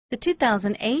The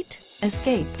 2008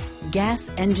 Escape. Gas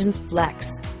engines flex,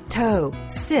 tow,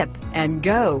 sip, and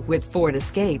go with Ford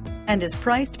Escape, and is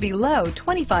priced below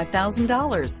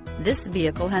 $25,000. This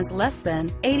vehicle has less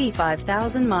than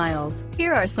 85,000 miles.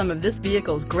 Here are some of this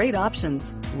vehicle's great options: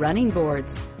 running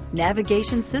boards,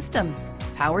 navigation system,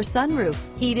 power sunroof,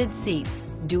 heated seats,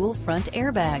 dual front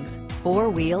airbags,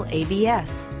 four-wheel ABS,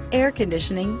 air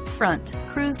conditioning, front,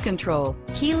 cruise control,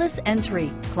 keyless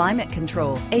entry, climate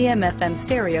control, AM/FM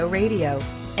stereo radio,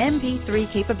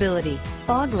 MP3 capability,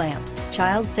 fog lamps,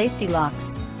 child safety locks,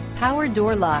 power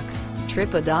door locks,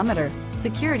 trip odometer,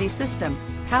 security system,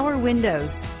 power windows,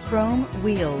 chrome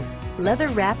wheels,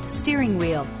 leather-wrapped steering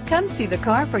wheel. Come see the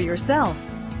car for yourself.